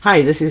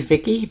Hi, this is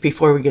Vicky.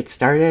 Before we get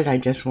started, I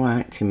just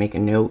want to make a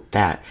note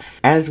that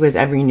as with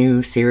every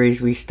new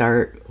series we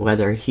start,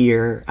 whether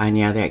here on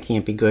Yeah, That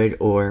Can't Be Good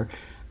or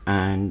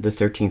on the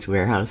 13th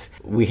Warehouse,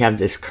 we have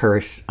this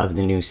curse of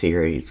the new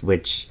series,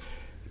 which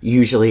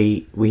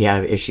usually we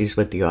have issues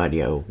with the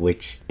audio,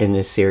 which in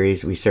this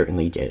series we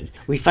certainly did.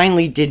 We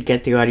finally did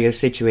get the audio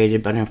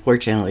situated, but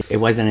unfortunately it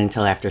wasn't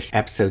until after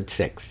episode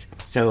 6.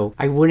 So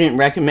I wouldn't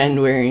recommend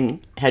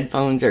wearing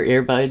headphones or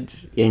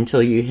earbuds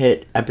until you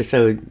hit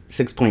episode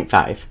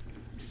 6.5.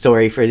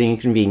 Sorry for the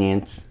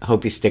inconvenience. I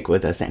hope you stick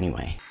with us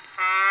anyway.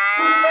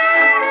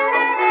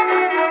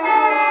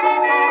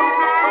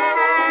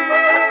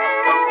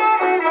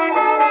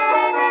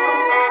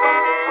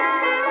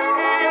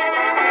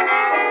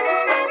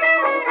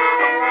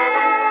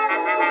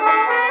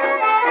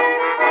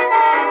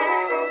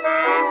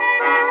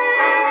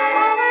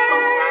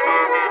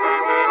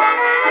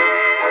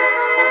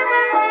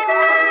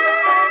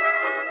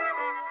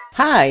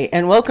 Hi,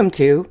 and welcome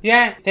to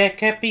Yeah, That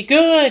Can't Be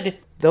Good,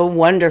 the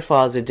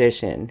Wonderfalls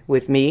edition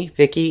with me,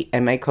 Vicky,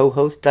 and my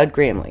co-host, Doug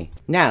Gramley.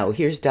 Now,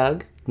 here's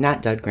Doug,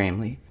 not Doug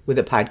Gramley, with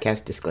a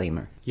podcast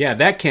disclaimer. Yeah,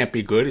 That Can't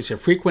Be Good is a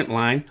frequent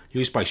line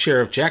used by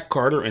Sheriff Jack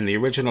Carter in the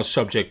original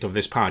subject of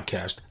this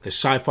podcast, the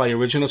sci-fi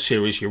original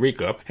series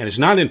Eureka, and is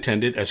not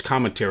intended as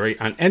commentary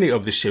on any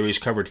of the series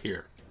covered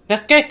here.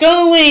 Let's get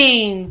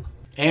going!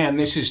 And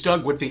this is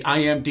Doug with the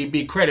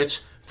IMDb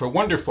credits for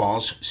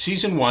Wonderfalls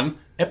Season 1,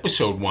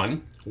 Episode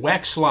 1,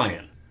 Wax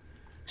Lion.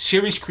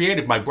 Series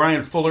created by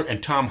Brian Fuller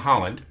and Tom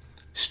Holland.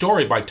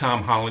 Story by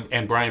Tom Holland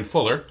and Brian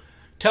Fuller.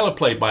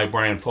 Teleplay by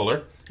Brian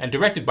Fuller and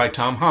directed by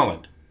Tom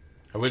Holland.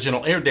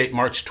 Original air date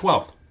March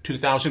 12th,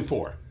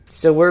 2004.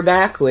 So we're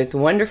back with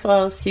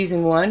Wonderfalls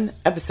Season 1,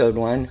 Episode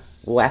 1,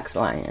 Wax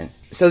Lion.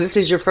 So this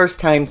is your first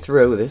time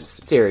through this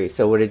series,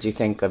 so what did you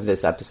think of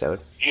this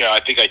episode? Yeah, I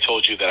think I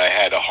told you that I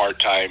had a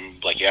hard time,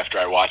 after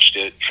I watched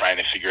it, trying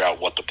to figure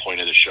out what the point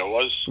of the show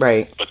was.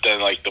 Right. But then,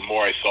 the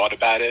more I thought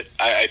about it,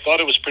 I thought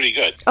it was pretty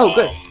good. Oh,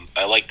 good.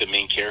 I liked the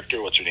main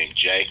character. What's her name?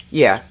 Jay?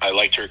 Yeah. I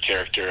liked her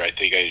character. I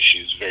think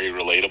she's very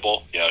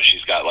relatable.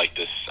 She's got,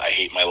 this I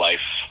hate my life.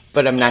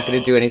 But I'm not going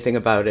to do anything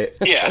about it.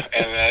 Yeah,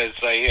 and it's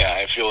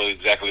I feel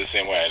exactly the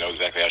same way. I know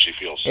exactly how she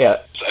feels. Yeah.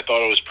 So I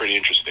thought it was pretty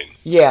interesting.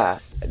 Yeah.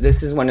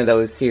 This is one of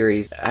those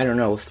series, I don't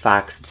know if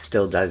Fox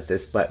still does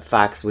this, but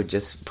Fox would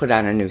just put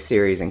on a new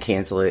series and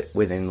cancel it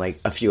within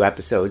a few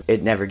episodes.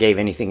 It never gave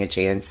anything a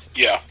chance.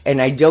 Yeah.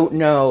 And I don't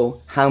know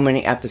how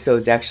many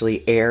episodes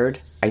actually aired.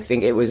 I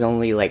think it was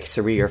only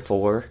 3 or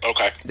 4.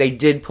 Okay. They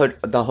did put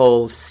the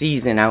whole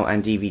season out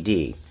on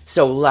DVD.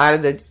 So a lot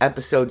of the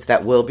episodes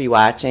that we'll be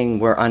watching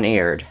were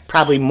unaired.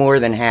 Probably more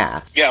than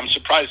half. Yeah, I'm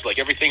surprised.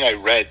 Everything I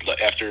read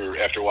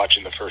after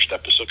watching the first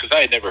episode, because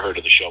I had never heard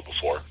of the show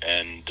before,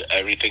 and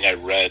everything I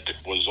read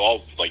was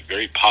all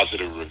very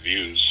positive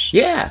reviews.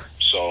 Yeah.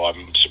 So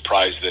I'm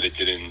surprised that it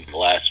didn't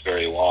last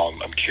very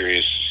long. I'm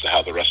curious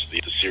how the rest of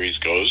the series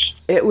goes.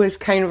 It was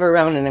kind of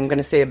around, and I'm going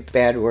to say a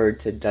bad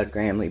word to Doug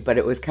Gramley, but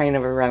it was kind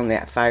of around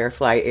that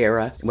Firefly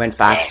era when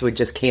Fox would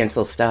just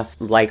cancel stuff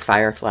like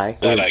Firefly.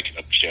 That I can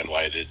understand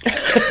why it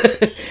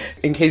did.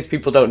 In case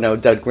people don't know,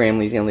 Doug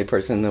Gramley's the only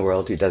person in the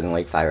world who doesn't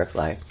like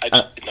Firefly. I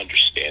just didn't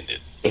understand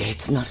it.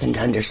 It's nothing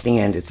to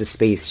understand. It's a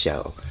space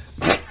show.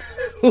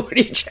 What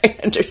are you trying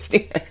to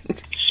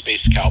understand?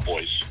 Space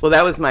cowboys. Well,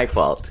 that was my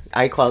fault.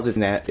 I called him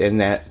that, and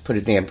that put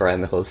a damper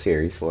on the whole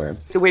series for him.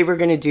 The way we're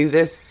going to do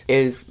this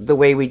is the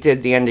way we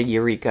did the end of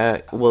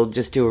Eureka. We'll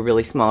just do a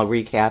really small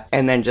recap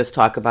and then just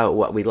talk about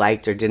what we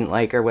liked or didn't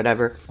like or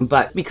whatever.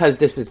 But because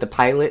this is the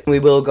pilot, we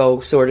will go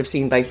sort of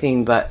scene by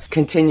scene, but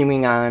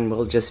continuing on,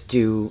 we'll just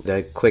do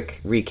the quick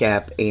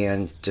recap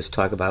and just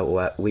talk about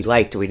what we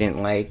liked, we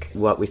didn't like,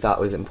 what we thought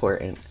was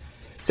important.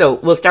 So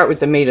we'll start with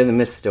the Maid of the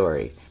Mist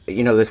story.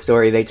 You know, the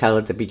story they tell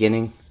at the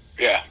beginning?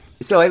 Yeah.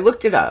 So I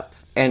looked it up,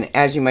 and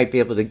as you might be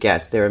able to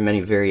guess, there are many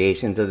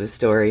variations of the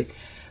story.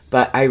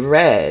 But I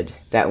read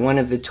that one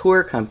of the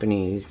tour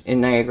companies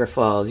in Niagara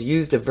Falls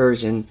used a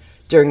version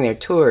during their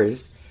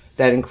tours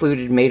that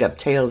included made-up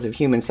tales of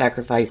human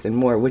sacrifice and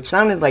more, which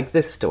sounded like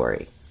this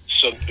story.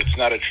 So it's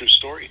not a true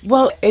story?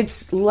 Well,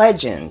 it's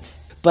legend,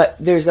 but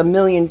there's a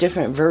million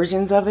different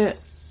versions of it.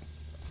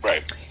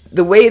 Right.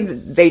 The way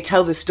that they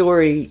tell the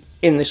story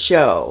in the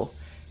show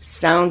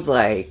sounds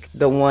like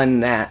the one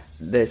that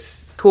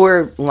this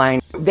tour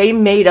line, they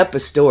made up a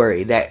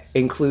story that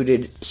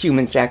included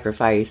human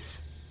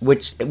sacrifice,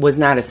 which was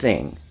not a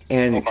thing.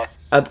 And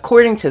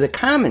according to the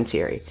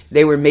commentary,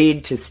 they were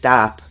made to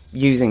stop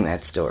using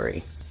that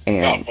story.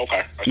 And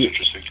okay. That's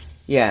interesting.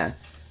 Yeah.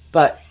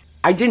 But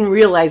I didn't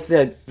realize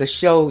that the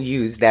show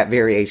used that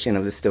variation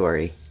of the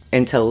story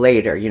until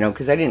later,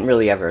 because I didn't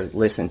really ever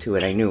listen to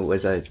it. I knew it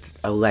was a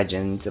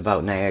legend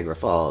about Niagara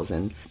Falls.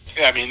 And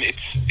yeah, I mean,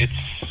 it's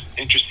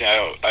interesting.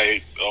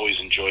 I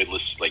always enjoyed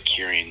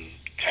hearing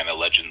kind of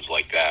legends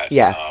like that.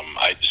 Yeah.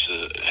 I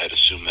just had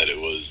assumed that it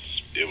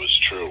was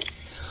true.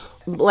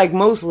 Like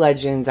most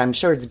legends, I'm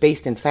sure it's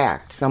based in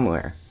fact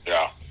somewhere.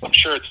 Yeah. I'm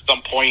sure at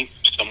some point,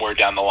 somewhere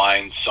down the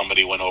line,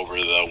 somebody went over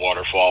the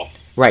waterfall.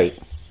 Right.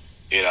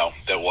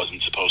 That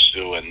wasn't supposed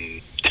to,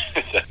 and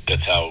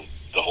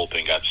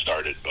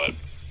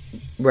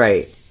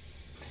Right.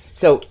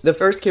 So the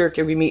first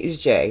character we meet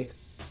is Jay.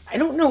 I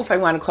don't know if I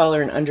want to call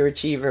her an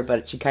underachiever,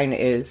 but she kind of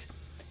is.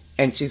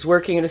 And she's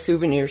working at a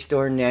souvenir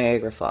store in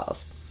Niagara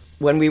Falls.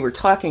 When we were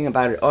talking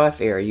about it off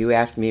air, you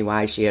asked me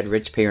why she had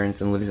rich parents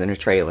and lives in a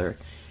trailer.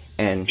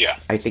 And yeah.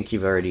 I think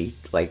you've already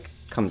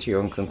come to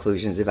your own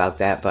conclusions about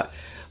that. But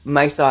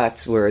my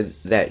thoughts were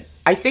that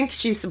I think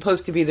she's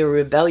supposed to be the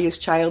rebellious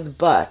child,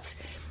 but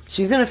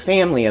she's in a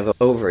family of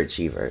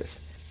overachievers.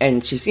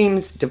 And she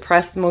seems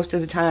depressed most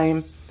of the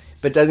time,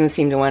 but doesn't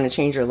seem to want to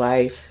change her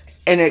life.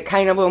 And it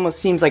kind of almost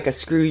seems like a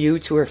screw you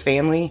to her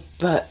family.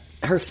 But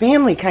her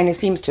family kind of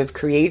seems to have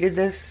created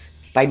this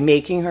by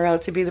making her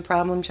out to be the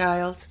problem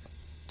child.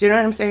 Do you know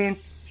what I'm saying?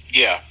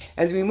 Yeah.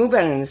 As we move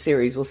on in the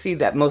series, we'll see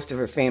that most of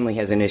her family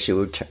has an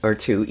issue or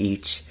two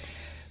each.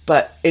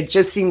 But it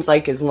just seems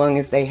like as long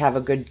as they have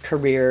a good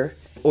career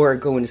or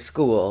go into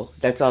school,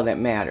 that's all that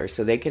matters.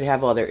 So they could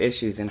have all their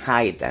issues and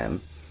hide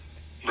them.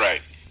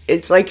 Right.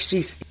 It's like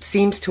she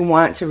seems to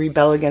want to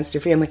rebel against her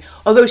family,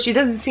 although she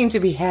doesn't seem to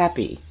be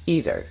happy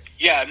either.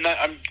 Yeah,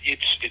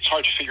 it's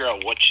hard to figure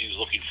out what she's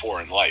looking for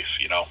in life,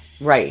 you know?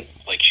 Right.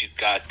 Like she's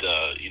got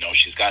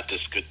she's got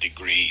this good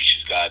degree.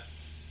 She's got,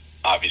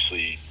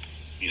 obviously,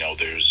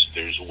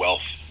 there's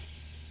wealth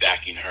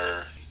backing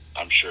her.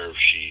 I'm sure if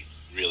she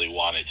really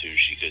wanted to,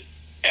 she could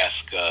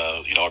ask,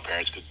 her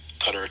parents could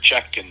cut her a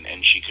check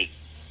and she could,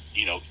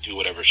 do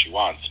whatever she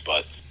wants.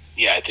 But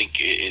yeah, I think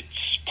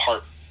it's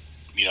part,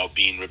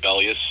 being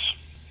rebellious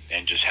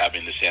and just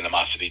having this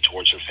animosity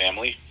towards her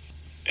family.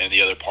 And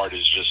the other part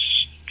is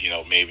just,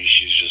 maybe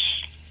she's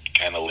just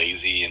kind of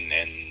lazy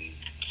and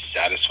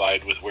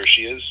satisfied with where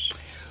she is.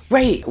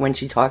 Right. When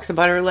she talks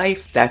about her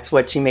life, that's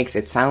what she makes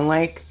it sound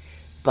like.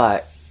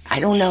 But I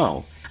don't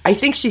know. I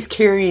think she's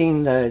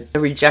carrying the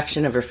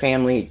rejection of her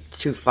family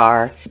too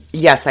far.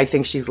 Yes, I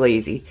think she's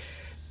lazy.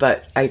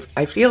 But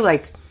I feel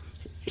like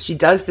she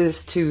does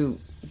this to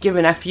give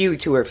an FU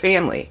to her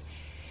family.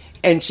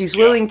 And she's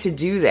willing to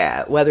do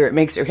that, whether it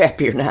makes her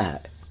happy or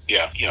not.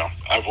 Yeah,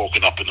 I've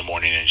woken up in the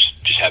morning and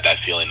just had that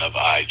feeling of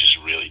I just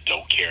really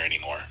don't care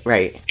anymore.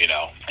 Right.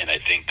 And I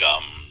think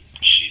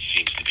she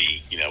seems to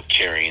be,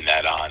 carrying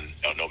that on,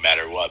 no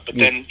matter what. But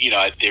then,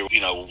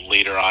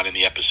 later on in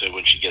the episode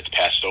when she gets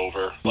passed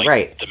over,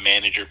 right. The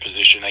manager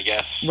position, I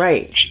guess.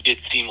 Right. She did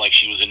seem like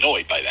she was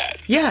annoyed by that.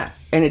 Yeah,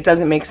 and it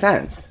doesn't make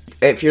sense.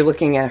 If you're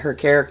looking at her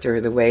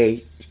character the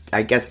way,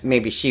 I guess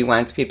maybe she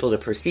wants people to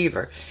perceive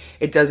her,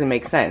 it doesn't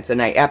make sense.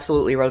 And I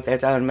absolutely wrote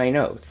that down in my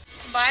notes.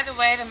 By the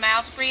way, the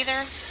mouth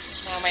breather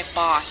is now my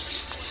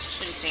boss.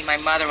 Should have seen my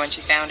mother when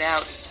she found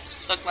out.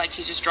 Looked like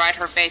she just dried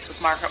her face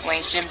with Margaret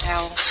Wayne's gym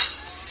towel.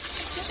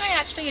 I think I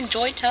actually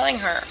enjoyed telling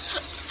her.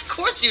 Of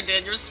course you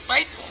did. You're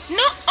spiteful.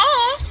 No.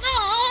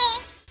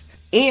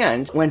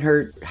 And when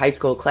her high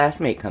school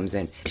classmate comes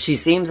in, she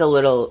seems a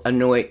little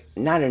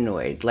not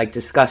annoyed, like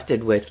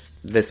disgusted with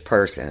this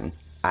person,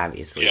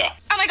 obviously. Yeah.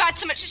 Oh my god,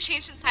 so much has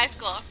changed since high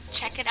school.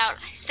 Check it out.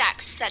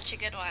 Zach's such a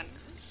good one.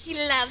 He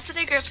loves that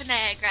I grew up in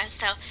Niagara,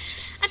 so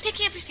I'm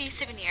picking up a few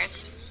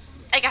souvenirs.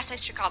 I guess I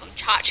should call them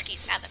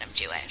tchotchkes now that I'm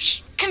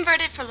Jewish.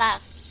 Converted for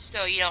love.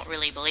 So you don't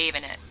really believe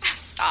in it.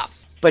 Stop.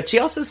 But she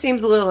also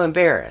seems a little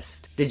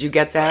embarrassed. Did you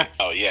get that?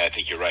 Oh, yeah, I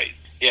think you're right.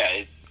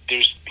 Yeah,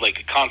 there's like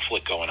a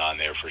conflict going on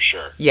there for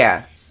sure.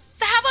 Yeah.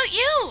 So how about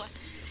you?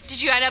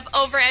 Did you end up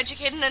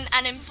overeducated and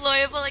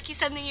unemployable like you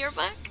said in the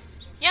yearbook?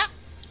 Yeah.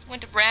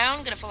 Went to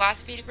Brown, got a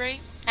philosophy degree.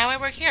 Now I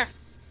work here.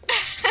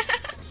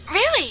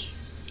 Really?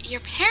 Your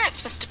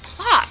parents must have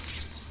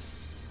plots.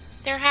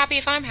 They're happy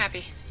if I'm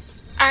happy.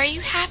 Are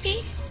you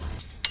happy?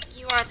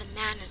 You are the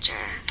manager,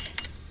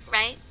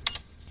 right?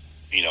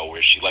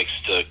 Where she likes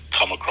to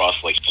come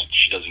across like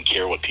she doesn't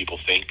care what people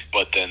think,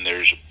 but then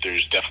there's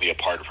definitely a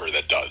part of her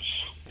that does.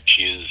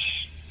 She is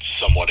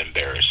somewhat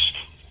embarrassed.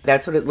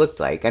 That's what it looked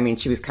like. I mean,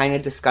 she was kind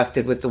of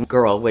disgusted with the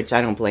girl, which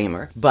I don't blame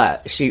her,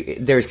 but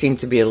there seemed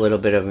to be a little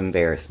bit of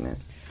embarrassment.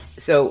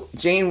 So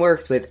Jane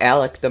works with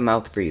Alec the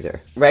mouth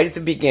breather. Right at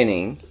the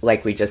beginning,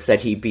 like we just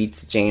said, he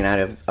beats Jane out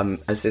of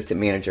assistant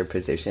manager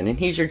position, and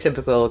he's your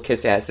typical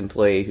kiss-ass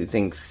employee who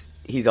thinks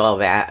he's all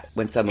that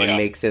when someone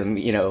makes him,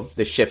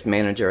 the shift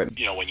manager.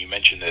 When you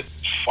mentioned that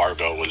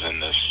Fargo was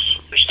in this,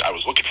 I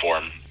was looking for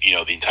him,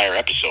 the entire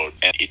episode,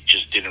 and it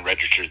just didn't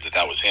register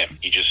that was him.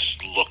 He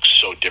just looked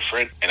so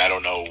different, and I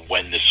don't know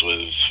when this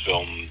was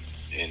filmed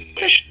in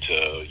relation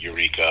to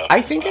Eureka.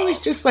 I think it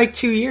was just like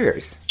 2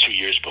 years. 2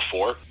 years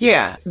before?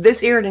 Yeah.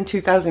 This aired in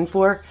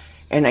 2004,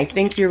 and I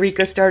think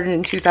Eureka started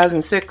in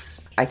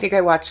 2006. I think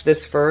I watched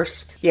this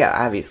first. Yeah,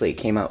 obviously it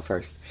came out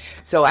first.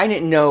 So I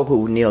didn't know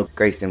who Neil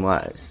Grayson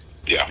was.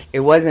 Yeah.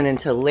 It wasn't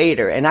until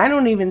later, and I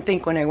don't even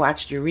think when I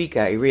watched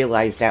Eureka I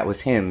realized that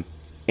was him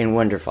in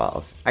Wonder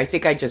Falls. I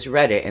think I just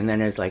read it, and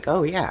then I was like,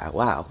 oh yeah,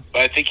 wow.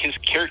 But I think his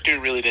character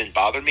really didn't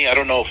bother me. I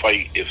don't know if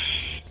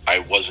I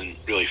wasn't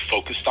really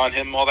focused on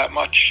him all that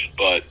much,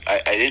 but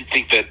I didn't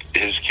think that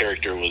his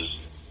character was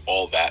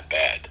all that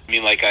bad. I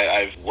mean, like,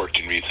 I've worked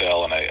in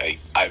retail, and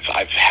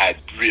I've had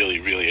really,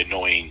 really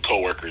annoying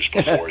coworkers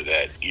before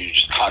that you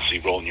just constantly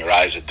rolling your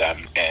eyes at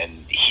them,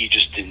 and he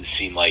just didn't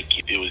seem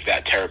like it was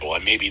that terrible.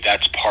 And maybe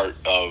that's part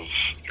of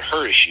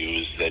her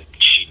issue, is that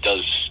she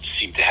does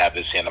seem to have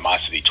this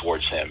animosity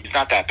towards him. He's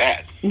not that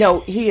bad.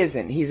 No, he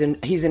isn't. He's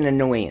an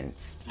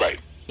annoyance. Right.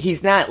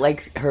 He's not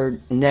like her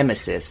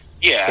nemesis.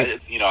 Yeah,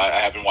 I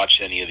haven't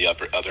watched any of the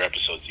other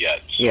episodes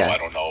yet, so I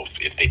don't know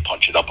if they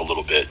punch it up a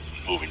little bit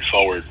moving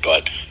forward,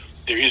 but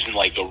there isn't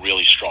like a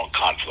really strong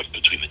conflict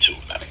between the two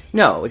of them.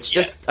 No, it's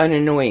just an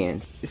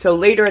annoyance. So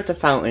later at the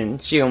fountain,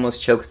 she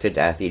almost chokes to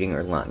death eating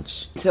her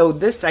lunch. So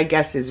this, I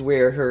guess, is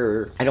where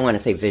her, I don't want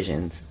to say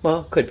visions.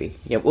 Well, could be.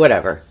 Yeah,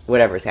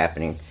 whatever's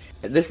happening.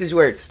 This is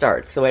where it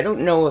starts. So I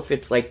don't know if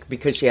it's like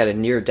because she had a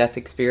near-death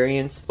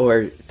experience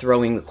or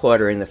throwing the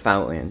quarter in the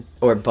fountain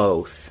or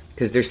both.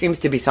 Because there seems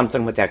to be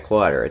something with that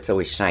quarter. It's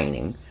always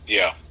shining.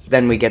 Yeah.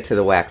 Then we get to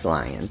the Wax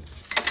Lion.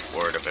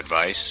 Word of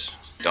advice,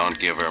 don't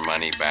give her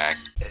money back.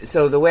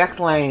 So the Wax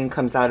Lion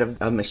comes out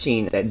of a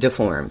machine that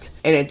deformed,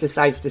 and it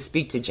decides to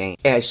speak to Jane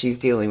as she's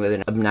dealing with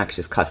an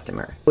obnoxious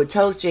customer. It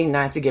tells Jane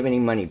not to give any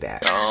money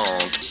back.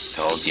 Don't.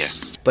 Told you.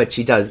 But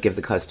she does give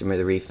the customer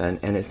the refund,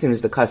 and as soon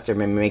as the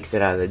customer makes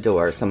it out of the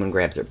door, someone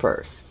grabs her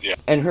purse. Yeah.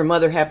 And her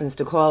mother happens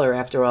to call her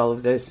after all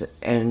of this,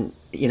 and,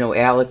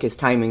 Alec is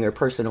timing her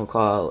personal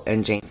call,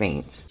 and Jane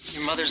faints.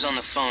 Your mother's on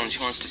the phone.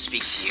 She wants to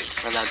speak to you.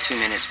 We're allowed 2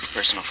 minutes for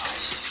personal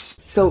calls.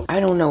 So, I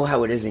don't know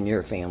how it is in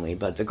your family,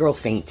 but the girl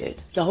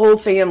fainted. The whole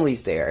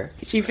family's there.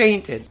 She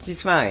fainted.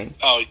 She's fine.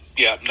 Oh,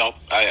 yeah, no,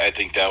 I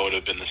think that would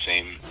have been the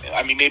same.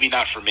 I mean, maybe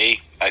not for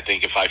me. I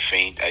think if I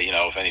faint,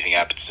 if anything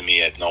happens to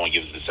me, no one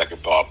gives it a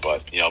second thought,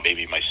 but,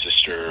 maybe my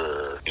sister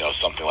or,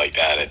 something like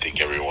that. I think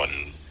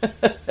everyone,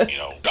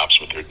 stops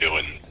what they're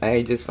doing.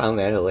 I just found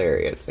that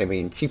hilarious. I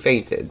mean, she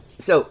fainted.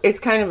 So it's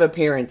kind of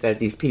apparent that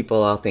these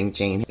people all think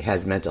Jane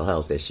has mental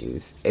health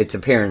issues. It's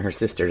apparent her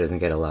sister doesn't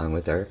get along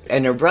with her.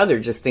 And her brother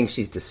just thinks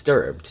she's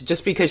disturbed.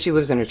 Just because she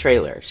lives in a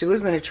trailer. She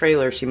lives in a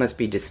trailer, she must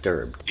be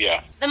disturbed.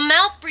 Yeah. The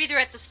mouth breather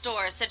at the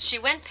store said she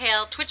went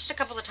pale, twitched a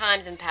couple of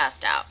times, and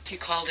passed out. You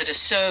called it a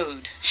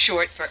sode,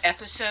 short for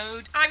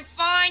episode. I'm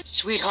fine.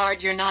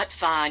 Sweetheart, you're not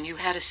fine. You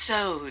had a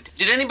sode.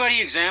 Did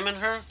anybody examine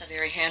her? A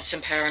very handsome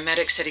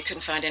paramedic said he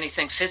couldn't find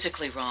anything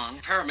physically wrong.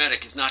 A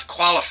paramedic is not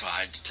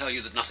qualified to tell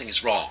you that nothing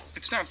is wrong.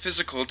 It's not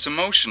physical, it's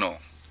emotional.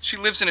 She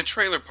lives in a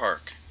trailer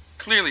park.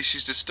 Clearly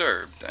she's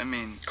disturbed. I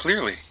mean,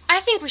 clearly. I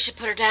think we should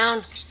put her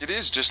down. It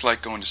is just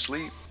like going to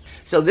sleep.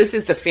 So this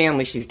is the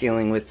family she's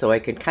dealing with, so I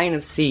could kind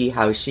of see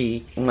how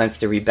she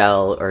wants to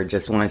rebel or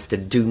just wants to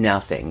do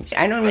nothing.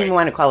 I don't even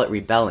want to call it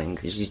rebelling,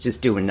 because she's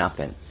just doing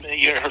nothing.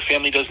 Her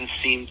family doesn't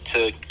seem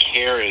to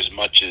care as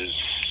much as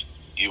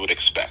you would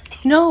expect.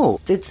 No,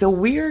 it's a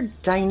weird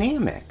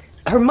dynamic.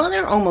 Her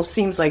mother almost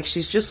seems like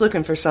she's just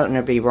looking for something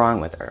to be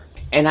wrong with her.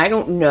 And I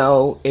don't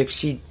know if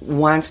she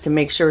wants to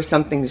make sure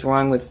something's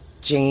wrong with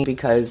Jane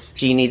because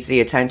she needs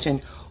the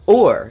attention,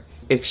 or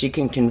if she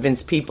can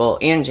convince people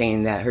and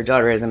Jane that her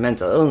daughter has a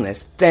mental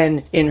illness,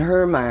 then in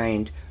her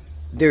mind,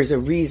 there's a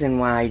reason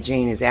why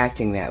Jane is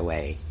acting that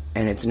way.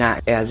 And it's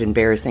not as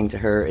embarrassing to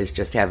her as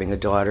just having a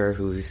daughter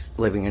who's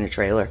living in a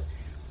trailer.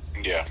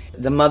 Yeah.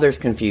 The mother's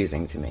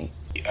confusing to me.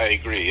 I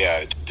agree,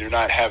 yeah. They're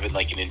not having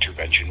like an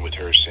intervention with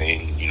her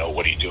saying,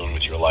 what are you doing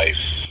with your life?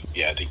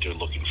 Yeah, I think they're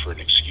looking for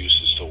an excuse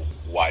as to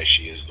why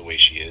she is the way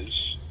she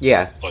is.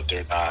 Yeah. But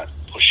they're not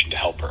pushing to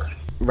help her.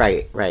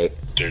 Right.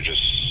 They're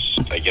just,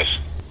 I guess,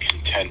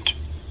 content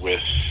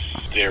with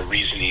their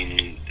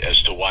reasoning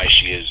as to why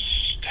she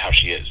is how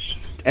she is.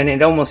 And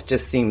it almost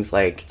just seems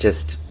like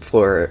just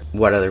for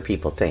what other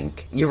people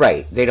think. You're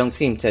right. They don't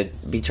seem to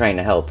be trying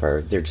to help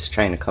her. They're just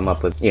trying to come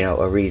up with,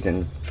 a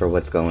reason for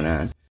what's going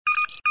on.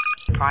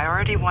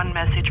 Priority 1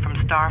 message from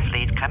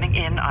Starfleet coming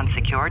in on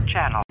secured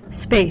channel.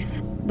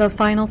 Space, the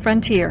final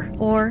frontier,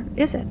 or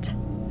is it?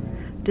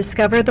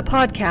 Discover the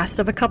podcast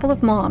of a couple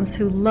of moms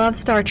who love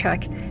Star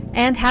Trek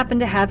and happen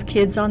to have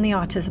kids on the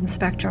autism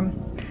spectrum.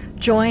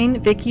 Join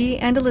Vicky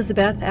and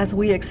Elizabeth as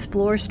we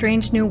explore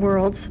strange new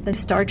worlds, the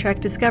Star Trek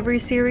Discovery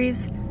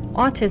series,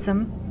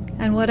 autism,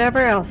 and whatever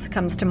else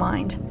comes to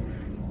mind.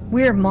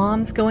 We're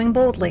Moms Going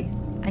Boldly,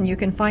 and you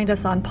can find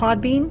us on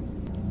Podbean,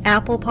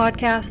 Apple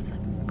Podcasts,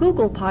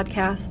 Google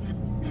Podcasts,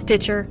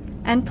 Stitcher,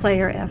 and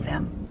Player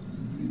FM.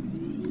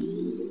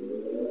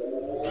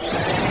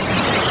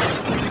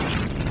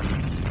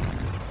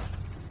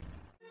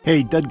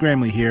 Hey, Doug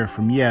Gramley here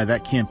from Yeah,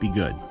 That Can't Be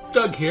Good.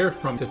 Doug here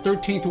from the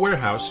 13th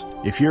Warehouse.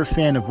 If you're a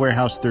fan of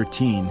Warehouse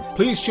 13,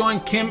 please join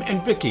Kim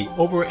and Vicky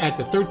over at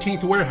the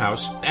 13th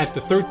Warehouse at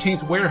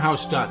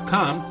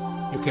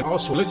the13thwarehouse.com. You can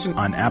also listen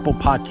on Apple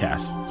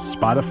Podcasts,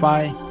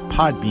 Spotify,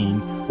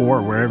 Podbean,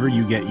 or wherever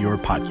you get your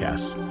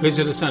podcasts.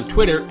 Visit us on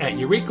Twitter at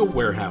Eureka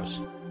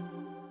Warehouse.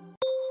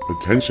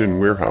 Attention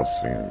Warehouse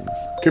fans.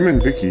 Kim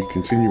and Vicky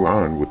continue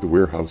on with the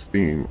Warehouse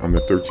theme on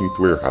the 13th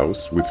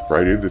Warehouse with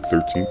Friday the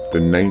 13th,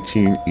 the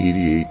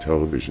 1988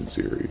 television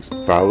series.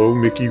 Follow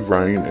Mickey,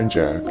 Ryan, and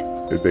Jack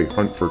as they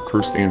hunt for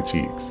cursed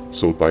antiques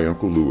sold by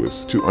Uncle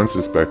Lewis to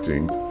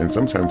unsuspecting and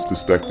sometimes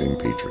suspecting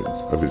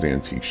patrons of his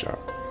antique shop.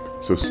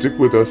 So stick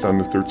with us on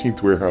the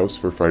 13th Warehouse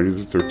for Friday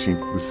the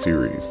 13th, the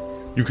series.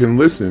 You can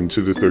listen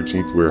to the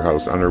 13th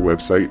Warehouse on our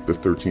website,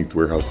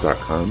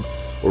 the13thwarehouse.com,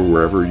 or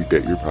wherever you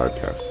get your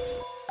podcasts.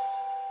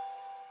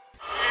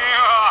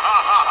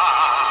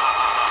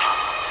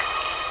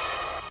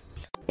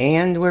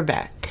 And we're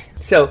back.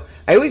 So,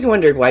 I always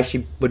wondered why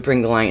she would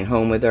bring the lion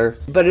home with her,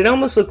 but it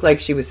almost looked like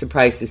she was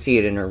surprised to see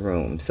it in her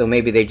room. So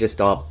maybe they just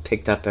all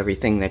picked up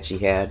everything that she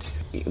had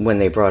when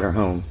they brought her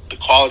home. The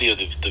quality of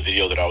the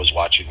video that I was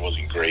watching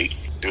wasn't great.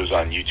 It was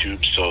on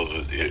YouTube, so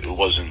it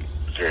wasn't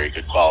very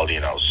good quality,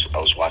 and I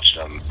was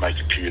watching on my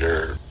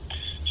computer.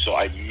 So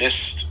I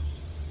missed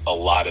a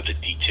lot of the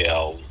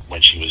detail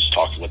when she was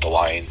talking with the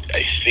lion.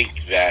 I think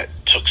that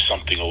took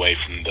something away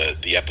from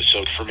the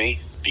episode for me,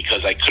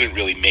 because I couldn't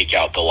really make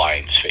out the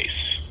lion's face.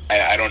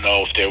 I don't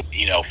know if there,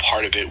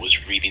 part of it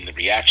was reading the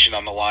reaction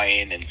on the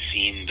lion and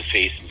seeing the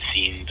face and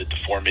seeing the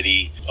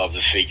deformity of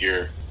the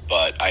figure,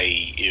 but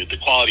the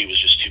quality was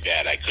just too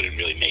bad. I couldn't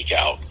really make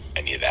out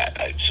any of that.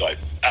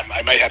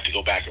 I might have to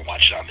go back and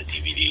watch it on the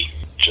DVD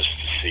just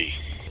to see.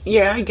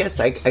 Yeah, I guess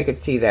I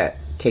could see that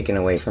taken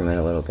away from it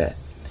a little bit.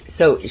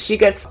 So she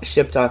gets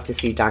shipped off to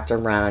see Dr.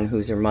 Ron,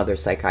 who's her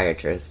mother's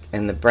psychiatrist,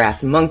 and the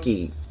brass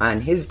monkey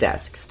on his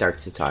desk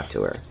starts to talk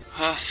to her.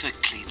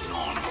 Perfectly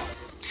normal.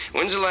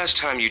 When's the last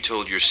time you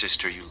told your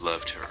sister you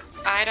loved her?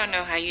 I don't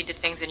know how you did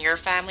things in your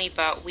family,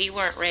 but we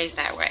weren't raised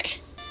that way.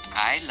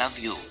 I love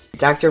you.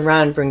 Dr.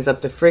 Ron brings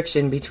up the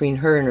friction between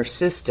her and her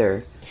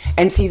sister.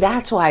 And see,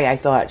 that's why I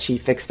thought she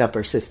fixed up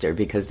her sister,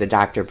 because the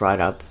doctor brought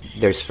up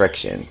there's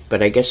friction.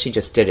 But I guess she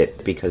just did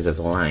it because of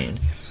the lion,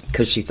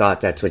 because she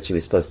thought that's what she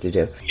was supposed to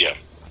do. Yeah.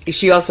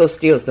 She also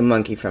steals the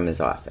monkey from his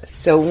office.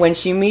 So when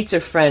she meets her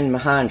friend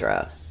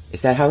Mahandra,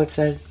 is that how it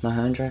said?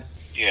 Mahandra?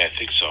 Yeah, I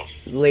think so.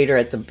 Later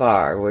at the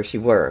bar where she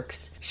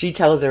works, she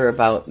tells her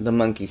about the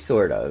monkey,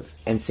 sort of,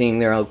 and seeing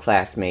their old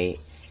classmate,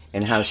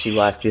 and how she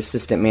lost the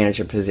assistant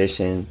manager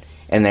position,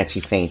 and that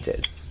she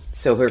fainted.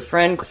 So her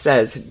friend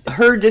says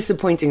her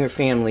disappointing her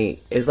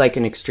family is like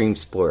an extreme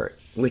sport,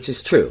 which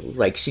is true.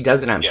 Like, she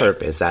does it on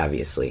purpose,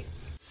 obviously.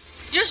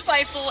 You're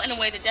spiteful in a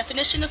way the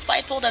definition of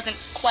spiteful doesn't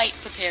quite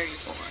prepare you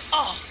for.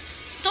 Oh,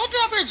 don't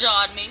drop your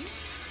jaw at me.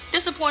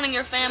 Disappointing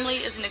your family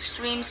is an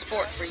extreme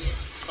sport for you.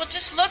 Well,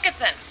 just look at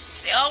them.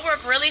 They all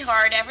work really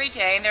hard every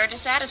day, and they're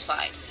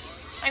dissatisfied.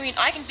 I mean,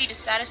 I can be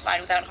dissatisfied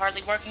without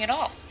hardly working at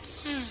all.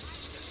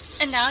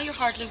 And now you're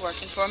hardly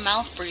working for a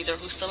mouth breather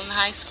who's still in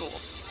high school.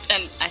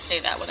 And I say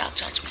that without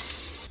judgment.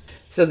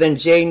 So then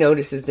Jay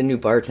notices the new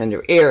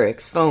bartender,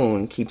 Eric's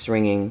phone keeps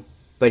ringing,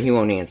 but he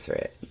won't answer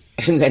it.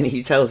 And then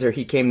he tells her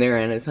he came there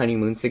on his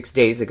honeymoon 6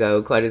 days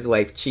ago, caught his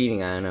wife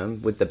cheating on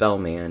him with the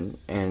bellman,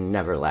 and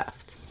never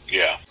left.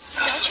 Yeah.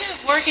 Don't you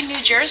have work in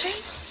New Jersey?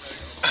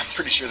 I'm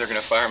pretty sure they're gonna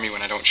fire me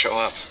when I don't show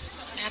up.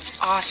 That's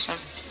awesome.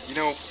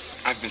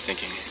 I've been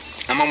thinking.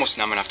 I'm almost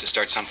numb enough to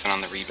start something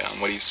on the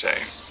rebound. What do you say?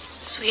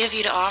 Sweet of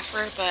you to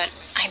offer, but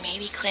I may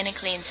be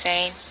clinically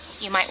insane.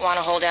 You might want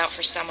to hold out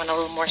for someone a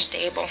little more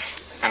stable.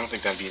 I don't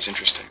think that'd be as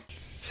interesting.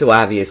 So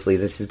obviously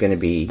this is going to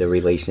be the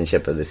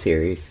relationship of the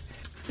series.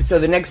 So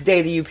the next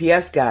day, the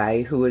UPS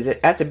guy, who was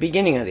at the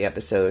beginning of the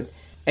episode,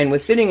 and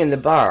was sitting in the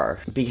bar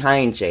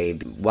behind Jay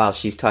while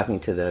she's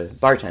talking to the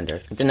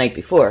bartender the night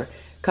before,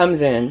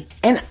 comes in,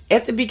 and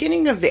at the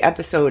beginning of the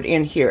episode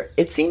in here,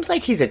 it seems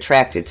like he's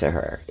attracted to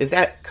her. Is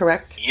that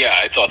correct? Yeah,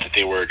 I thought that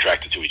they were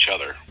attracted to each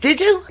other.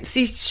 Did you?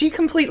 See, she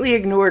completely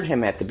ignored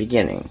him at the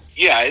beginning.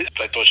 Yeah,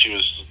 I thought she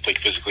was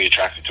physically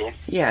attracted to him.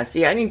 Yeah,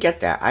 see, I didn't get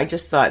that. I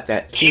just thought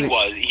that he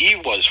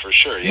was for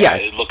sure. Yeah,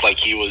 it looked like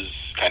he was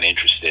kind of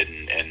interested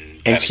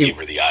and kind of gave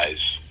her the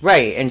eyes.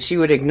 Right, and she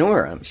would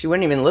ignore him. She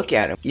wouldn't even look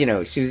at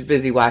him. She was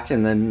busy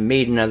watching the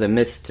Maiden of the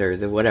Mist or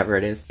the whatever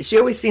it is. She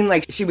always seemed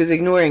like she was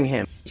ignoring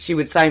him. She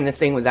would sign the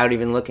thing without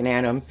even looking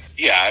at him.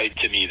 Yeah,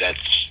 to me that's,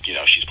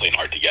 she's playing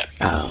hard to get.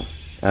 Oh,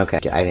 okay.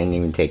 I didn't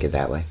even take it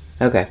that way.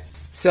 Okay.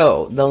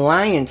 So, the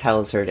lion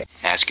tells her to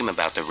ask him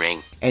about the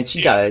ring. And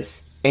she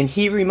does. And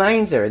he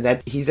reminds her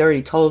that he's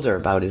already told her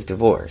about his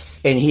divorce.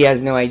 And he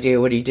has no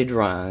idea what he did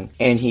wrong.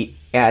 And he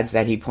adds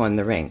that he pawned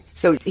the ring.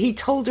 So he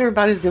told her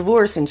about his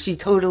divorce and she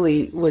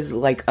totally was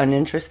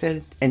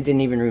uninterested and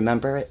didn't even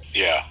remember it.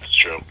 Yeah, that's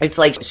true. It's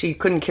like she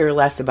couldn't care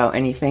less about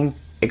anything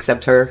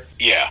except her.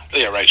 Yeah,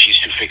 right. She's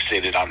too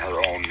fixated on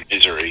her own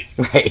misery.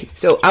 Right.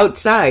 So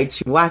outside,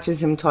 she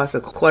watches him toss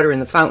a quarter in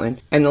the fountain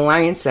and the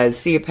lion says,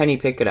 "See a penny,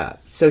 pick it up."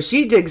 So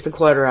she digs the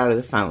quarter out of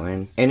the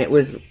fountain, and it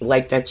was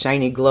like that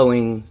shiny,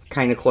 glowing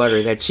kind of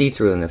quarter that she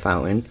threw in the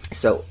fountain.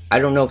 So I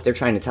don't know if they're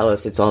trying to tell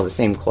us it's all the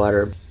same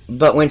quarter,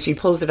 But when she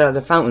pulls it out of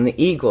the fountain,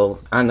 the eagle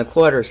on the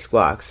quarter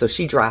squawks, so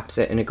she drops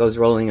it and it goes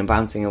rolling and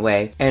bouncing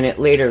away. And it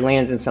later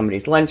lands in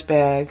somebody's lunch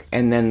bag,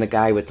 and then the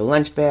guy with the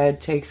lunch bag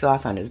takes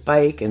off on his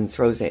bike and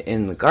throws it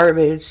in the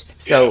garbage.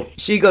 So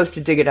she goes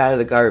to dig it out of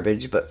the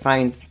garbage, but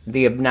finds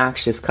the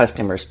obnoxious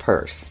customer's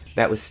purse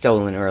that was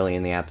stolen early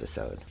in the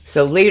episode.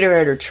 So later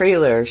at her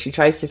trailer, she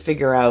tries to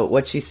figure out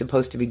what she's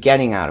supposed to be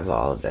getting out of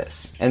all of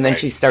this. And then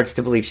she starts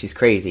to believe she's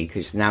crazy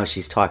because now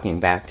she's talking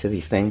back to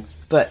these things.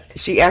 But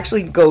she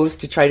actually goes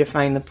to try to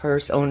find the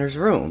purse owner's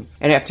room.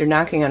 And after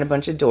knocking on a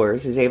bunch of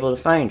doors, is able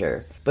to find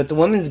her. But the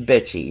woman's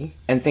bitchy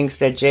and thinks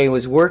that Jay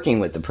was working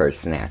with the purse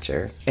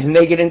snatcher. And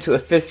they get into a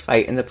fist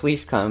fight and the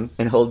police come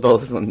and hold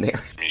both of them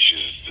there. I mean,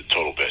 she's a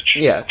total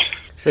bitch. Yeah.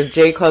 So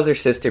Jay calls her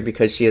sister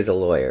because she is a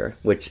lawyer,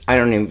 which I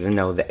don't even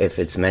know if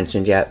it's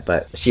mentioned yet,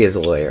 but she is a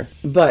lawyer.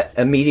 But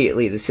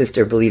immediately the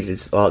sister believes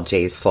it's all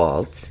Jay's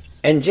fault.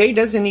 And Jay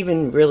doesn't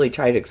even really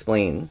try to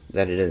explain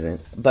that it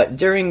isn't. But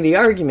during the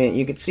argument,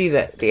 you could see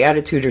that the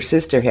attitude her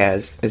sister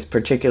has is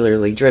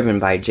particularly driven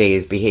by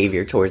Jay's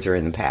behavior towards her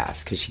in the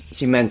past. Because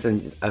she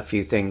mentioned a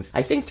few things,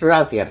 I think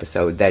throughout the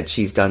episode, that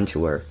she's done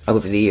to her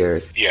over the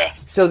years. Yeah.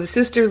 So the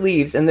sister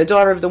leaves, and the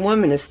daughter of the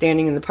woman is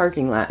standing in the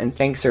parking lot and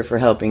thanks her for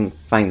helping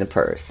find the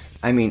purse.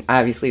 I mean,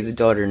 obviously the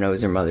daughter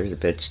knows her mother's a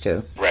bitch,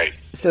 too. Right.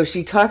 So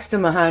she talks to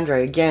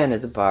Mahendra again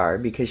at the bar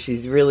because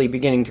she's really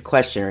beginning to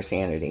question her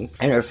sanity.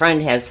 And her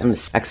friend has some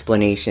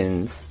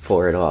explanations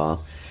for it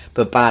all.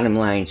 But bottom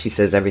line, she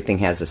says everything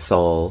has a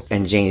soul,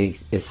 and Jane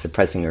is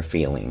suppressing her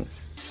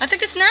feelings. I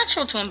think it's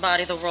natural to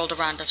embody the world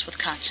around us with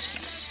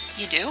consciousness.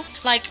 You do?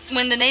 Like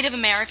when the Native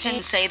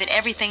Americans say that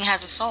everything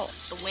has a soul.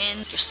 The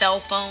wind, your cell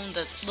phone,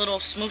 the little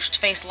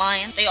smooshed-faced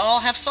lion, they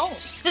all have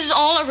souls. This is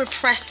all a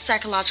repressed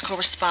psychological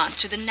response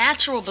to the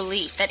natural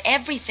belief that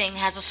everything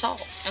has a soul.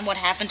 And what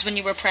happens when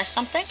you repress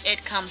something?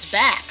 It comes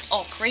back,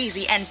 all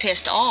crazy and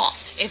pissed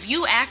off. If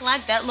you act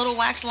like that little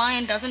wax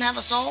lion doesn't have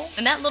a soul,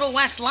 then that little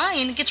wax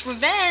lion gets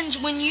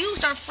revenge when you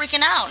start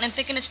freaking out and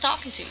thinking it's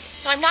talking to you.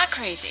 So I'm not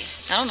crazy.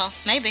 I don't know,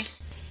 maybe.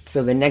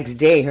 So the next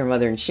day, her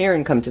mother and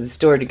Sharon come to the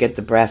store to get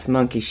the brass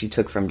monkey she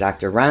took from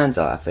Dr. Ron's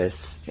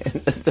office.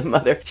 And the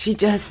mother,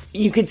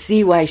 you could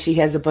see why she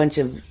has a bunch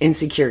of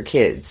insecure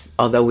kids.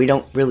 Although we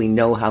don't really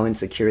know how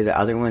insecure the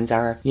other ones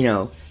are. You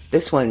know,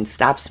 this one,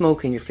 stop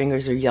smoking, your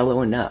fingers are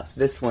yellow enough.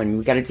 This one,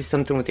 we gotta do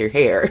something with your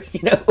hair, you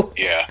know?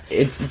 Yeah.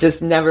 It's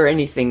just never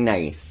anything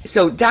nice.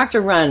 So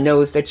Dr. Ron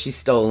knows that she's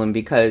stolen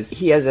because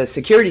he has a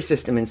security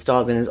system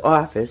installed in his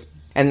office.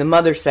 And the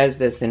mother says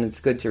this, and it's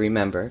good to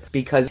remember,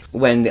 because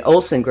when the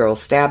Olsen girl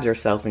stabbed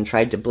herself and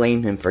tried to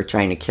blame him for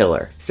trying to kill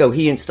her. So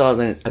he installed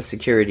a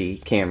security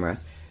camera,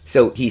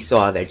 so he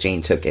saw that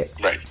Jane took it.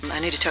 Right. I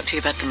need to talk to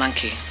you about the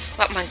monkey.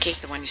 What monkey?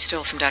 The one you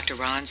stole from Dr.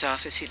 Ron's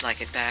office. He'd like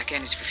it back,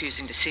 and he's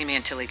refusing to see me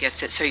until he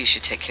gets it, so you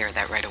should take care of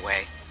that right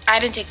away. I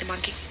didn't take the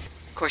monkey.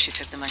 Of course you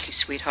took the monkey,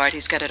 sweetheart.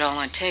 He's got it all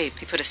on tape.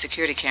 He put a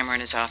security camera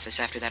in his office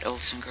after that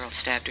Olsen girl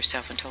stabbed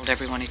herself and told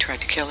everyone he tried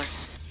to kill her.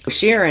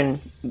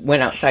 Sharon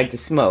went outside to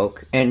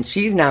smoke, and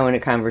she's now in a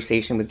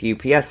conversation with the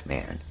UPS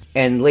man.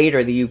 And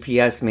later, the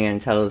UPS man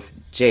tells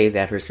Jay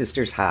that her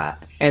sister's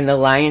hot, and the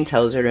lion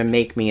tells her to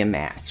make me a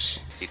match.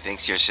 He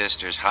thinks your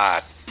sister's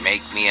hot.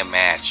 Make me a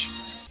match.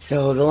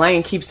 So the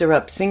lion keeps her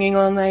up singing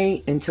all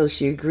night until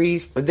she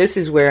agrees. But this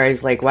is where I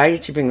was like, why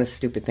did she bring this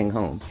stupid thing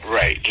home?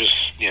 Right, just,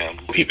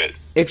 leave it.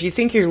 If you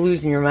think you're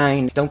losing your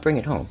mind, don't bring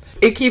it home.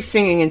 It keeps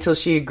singing until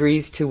she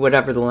agrees to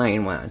whatever the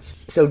lion wants.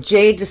 So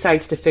Jay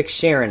decides to fix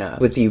Sharon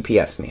up with the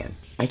UPS man.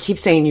 I keep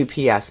saying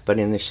UPS, but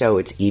in the show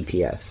it's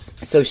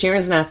EPS. So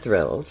Sharon's not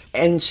thrilled,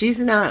 and she's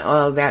not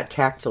all that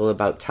tactful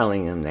about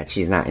telling him that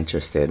she's not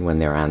interested when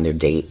they're on their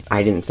date.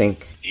 I didn't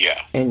think.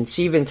 Yeah. And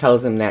she even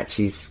tells him that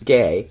she's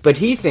gay, but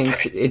he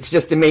thinks it's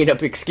just a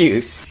made-up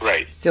excuse.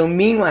 Right. So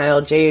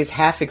meanwhile, Jay is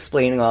half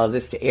explaining all of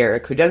this to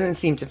Eric, who doesn't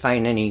seem to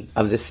find any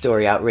of this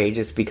story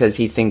outrageous because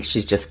he thinks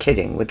she's just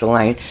kidding with the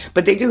lion.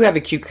 But they do have a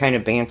cute kind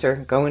of banter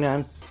going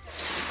on.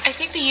 I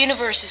think the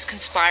universe is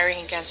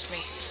conspiring against me.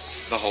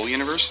 The whole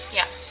universe?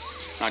 Yeah.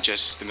 Not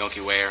just the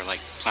Milky Way or like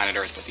planet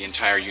Earth, but the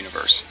entire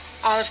universe.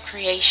 All of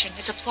creation.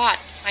 It's a plot.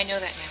 I know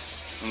that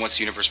now. And what's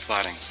the universe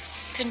plotting?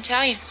 Couldn't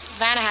tell you.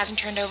 Vanna hasn't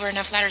turned over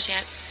enough letters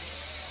yet.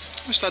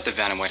 I always thought that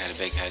Vanna White had a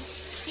big head.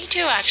 Me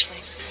too, actually.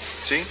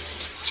 See?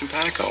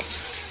 Simpatico.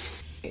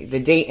 The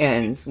date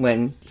ends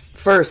when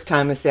first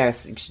Thomas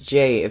asks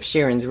Jay if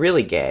Sharon's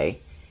really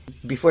gay.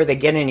 Before they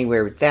get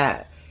anywhere with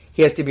that,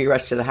 he has to be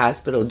rushed to the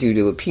hospital due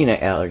to a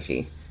peanut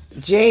allergy.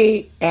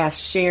 Jay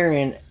asks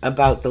Sharon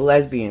about the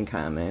lesbian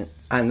comment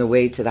on the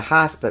way to the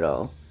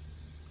hospital.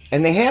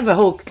 And they have a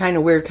whole kind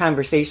of weird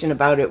conversation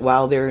about it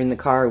while they're in the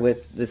car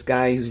with this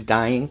guy who's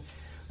dying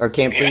or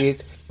can't breathe.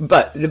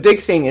 But the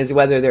big thing is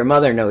whether their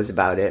mother knows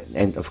about it.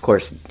 And of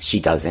course she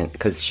doesn't,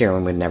 because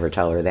Sharon would never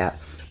tell her that.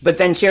 But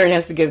then Sharon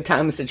has to give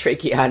Thomas a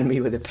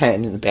tracheotomy with a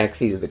pen in the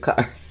backseat of the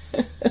car.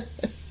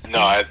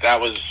 No, that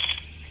was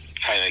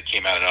kind of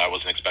came out of nowhere. I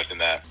wasn't expecting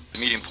that. The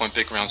medium point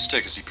big round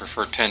stick is the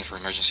preferred pen for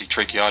emergency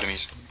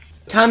tracheotomies.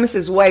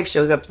 Thomas's wife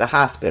shows up at the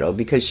hospital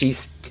because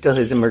she's still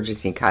his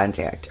emergency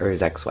contact, or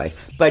his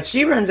ex-wife. But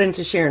she runs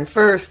into Sharon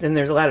first, and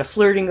there's a lot of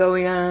flirting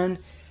going on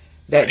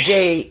that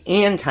Jay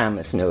and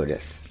Thomas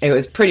notice. It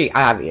was pretty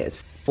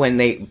obvious when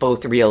they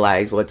both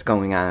realize what's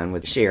going on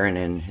with Sharon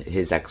and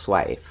his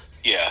ex-wife.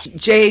 Yeah.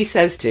 Jay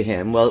says to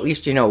him, well, at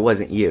least you know it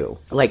wasn't you.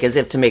 Like, as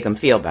if to make him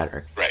feel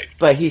better. Right.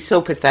 But he's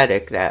so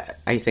pathetic that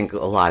I think a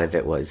lot of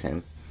it was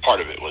him. Part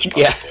of it was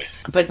probably. Yeah.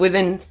 But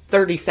within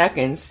 30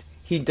 seconds,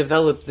 he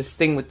developed this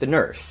thing with the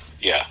nurse.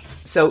 Yeah.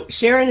 So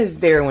Sharon is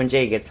there when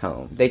Jay gets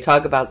home. They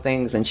talk about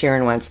things, and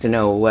Sharon wants to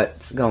know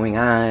what's going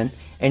on.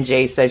 And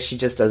Jay says she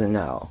just doesn't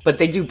know. But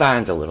they do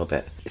bond a little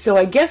bit. So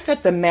I guess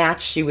that the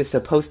match she was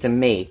supposed to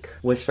make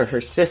was for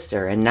her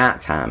sister and not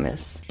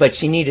Thomas. But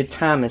she needed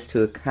Thomas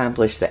to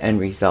accomplish the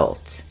end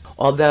result.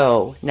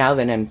 Although, now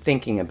that I'm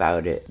thinking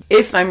about it,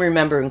 if I'm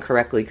remembering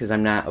correctly, because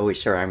I'm not always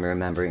sure I'm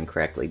remembering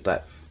correctly,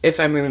 but if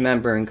I'm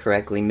remembering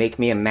correctly, make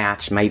me a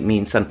match might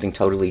mean something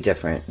totally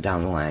different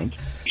down the line.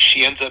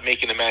 She ends up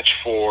making a match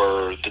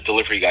for the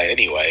delivery guy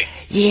anyway.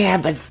 Yeah,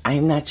 but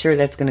I'm not sure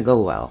that's going to go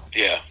well.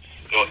 Yeah.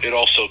 It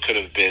also could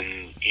have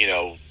been, you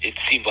know, it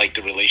seemed like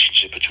the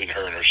relationship between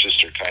her and her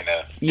sister kind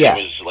of, Yeah.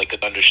 There was like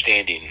an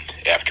understanding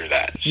after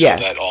that. So Yeah.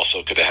 that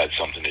also could have had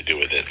something to do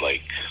with it,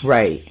 like.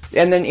 Right.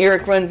 And then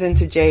Eric runs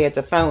into Jay at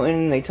the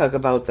fountain. They talk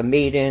about the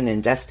maiden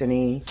and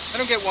destiny. I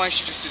don't get why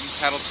she just didn't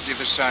paddle to the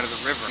other side of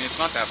the river. I mean, it's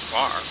not that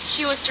far.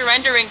 She was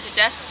surrendering to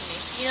destiny.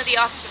 You know, the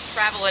Office of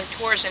Travel and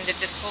Tourism did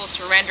this whole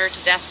surrender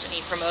to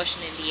destiny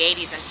promotion in the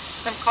 80s, and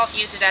some cult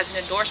used it as an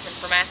endorsement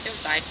for mass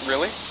suicide.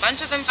 Really? A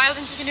bunch of them piled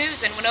into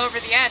canoes and went over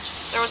the edge.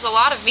 There was a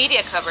lot of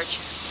media coverage.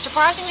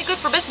 Surprisingly good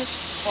for business.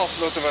 Well, for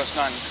those of us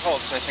not in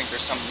cults, I think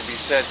there's something to be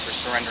said for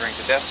surrendering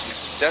to destiny.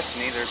 If it's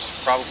destiny, there's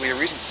probably a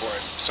reason for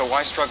it. So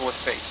why struggle with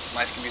fate?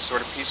 Life can be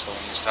sort of peaceful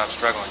when you stop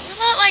struggling. A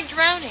lot like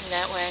drowning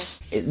that way.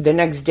 The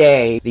next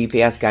day, the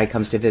EPS guy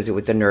comes to visit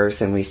with the nurse,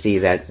 and we see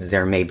that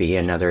there may be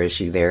another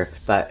issue there.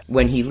 But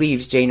when he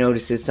leaves, Jay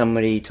notices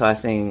somebody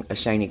tossing a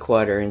shiny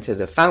quarter into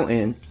the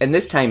fountain, and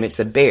this time it's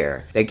a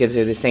bear that gives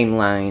her the same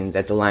line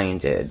that the lion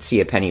did,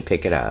 see a penny,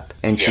 pick it up.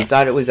 And she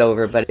thought it was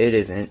over, but it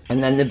isn't.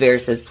 And then the bear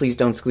says, please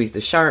don't squeeze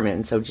the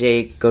Charmin. So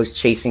Jay goes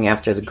chasing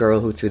after the girl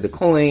who threw the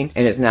coin,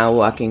 and is now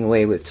walking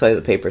away with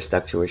toilet paper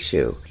stuck to her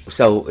shoe.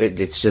 So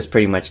it's just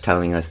pretty much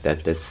telling us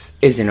that this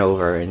isn't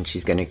over, and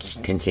she's going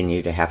to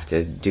continue to have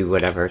to do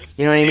whatever.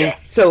 You know what I mean? Yeah.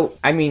 So,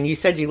 I mean, you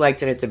said you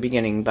liked it at the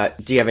beginning,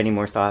 but do you have any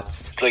more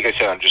thoughts? Like I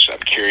said, I'm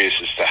curious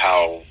as to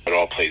how it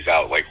all plays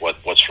out, like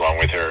what's wrong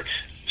with her.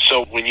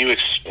 So when you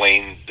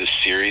explained this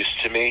series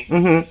to me,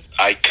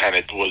 I kind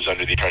of was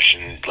under the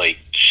impression like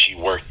she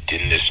worked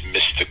in this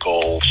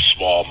mystical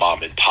small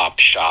mom and pop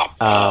shop,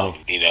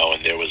 you know,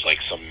 and there was like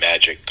some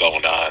magic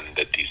going on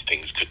that these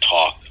things could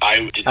talk.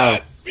 I did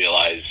not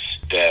realize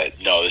that,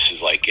 no, this is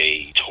like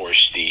a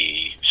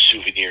touristy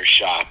souvenir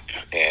shop,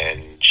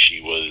 and she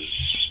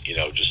was, you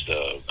know, just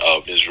a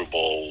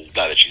miserable,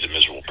 not that she's a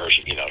miserable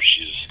person, you know,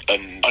 she's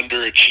an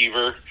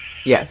underachiever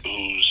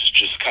who's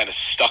just kind of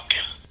stuck.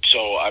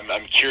 So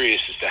I'm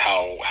curious as to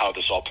how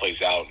this all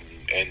plays out,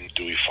 and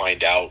do we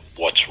find out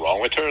what's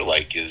wrong with her?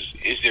 Like, is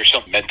there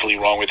something mentally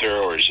wrong with her,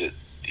 or is it,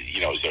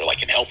 you know, is there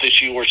like an health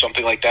issue or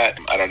something like that?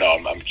 I don't know.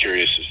 I'm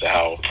curious as to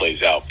how it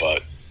plays out,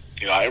 but,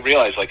 you know, I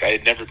realized like I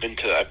had never been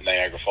to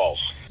Niagara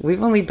Falls.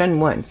 We've only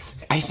been once.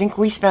 I think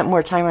we spent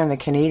more time on the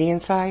Canadian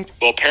side.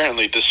 Well,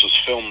 apparently this was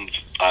filmed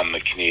on the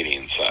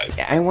Canadian side.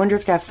 I wonder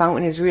if that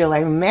fountain is real.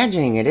 I'm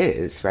imagining it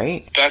is,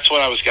 right? That's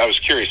what I was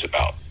curious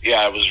about. Yeah,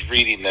 I was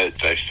reading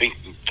that I think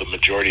the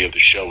majority of the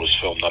show was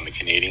filmed on the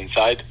Canadian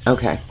side.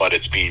 Okay. But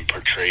it's being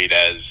portrayed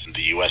as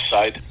the U.S.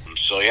 side.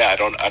 So yeah, I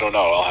don't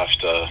know. I'll have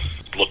to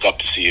look up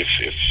to see if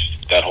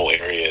that whole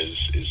area is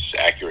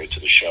accurate to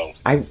the show.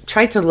 I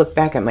tried to look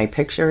back at my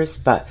pictures,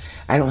 but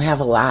I don't have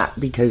a lot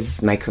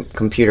because my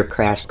computer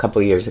crashed a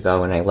couple years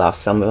ago and I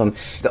lost some of them.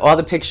 All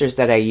the pictures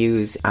that I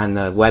use on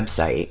the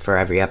website for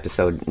every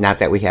episode, not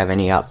that we have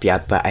any up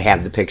yet, but I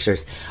have the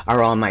pictures,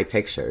 are all my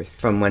pictures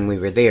from when we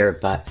were there,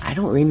 but I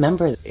don't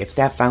remember if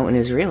that fountain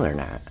is real or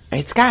not.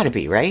 It's got to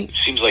be, right?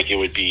 Seems like it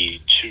would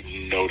be too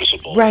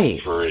noticeable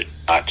for it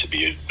not to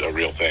be a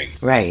real thing.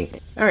 Right.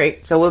 All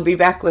right, so we'll be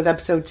back with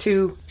episode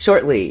 2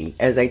 shortly.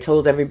 As I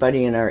told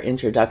everybody in our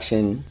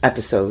introduction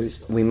episode,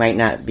 we might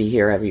not be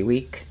here every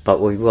week,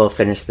 but we will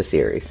finish the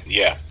series.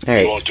 Yeah. All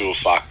right. We won't do a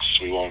Fox.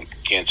 We won't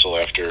cancel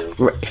after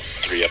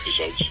 3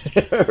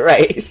 episodes.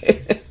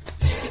 Right.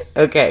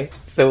 Okay,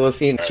 so we'll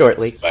see you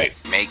shortly. Bye.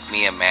 Make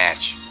me a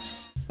match.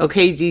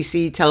 Okay,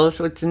 DC, tell us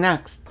what's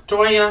next.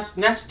 Join us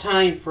next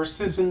time for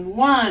season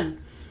 1,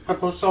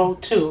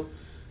 episode 2.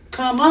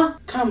 Come on,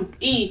 come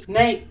eat,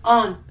 Nate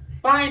on.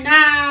 Bye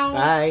now.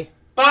 Bye.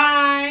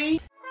 Bye.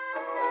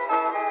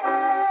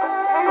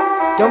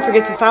 Don't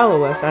forget to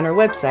follow us on our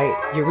website,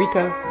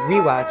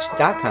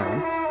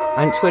 EurekaRewatch.com,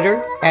 On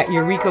Twitter, at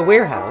Eureka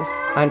Warehouse.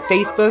 On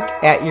Facebook,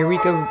 at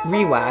Eureka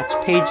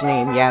Rewatch, page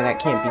name Yeah That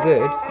Can't Be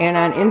Good. And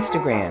on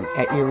Instagram,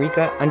 at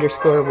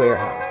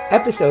Eureka_Warehouse.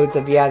 Episodes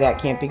of Yeah That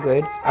Can't Be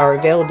Good are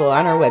available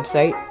on our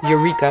website,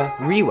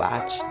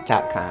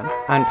 EurekaRewatch.com,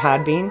 on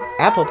Podbean,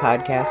 Apple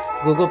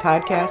Podcasts, Google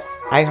Podcasts,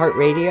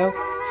 iHeartRadio,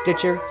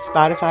 Stitcher,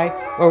 Spotify,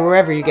 or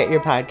wherever you get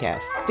your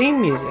podcasts. Theme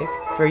music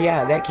for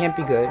Yeah That Can't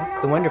Be Good,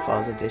 the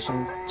Wonderfalls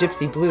edition,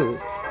 Gypsy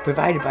Blues,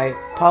 provided by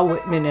Paul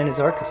Whitman and his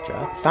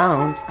orchestra,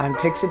 found on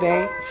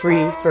Pixabay,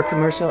 free for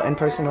commercial and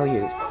personal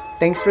use.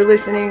 Thanks for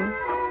listening.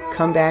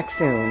 Come back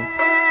soon.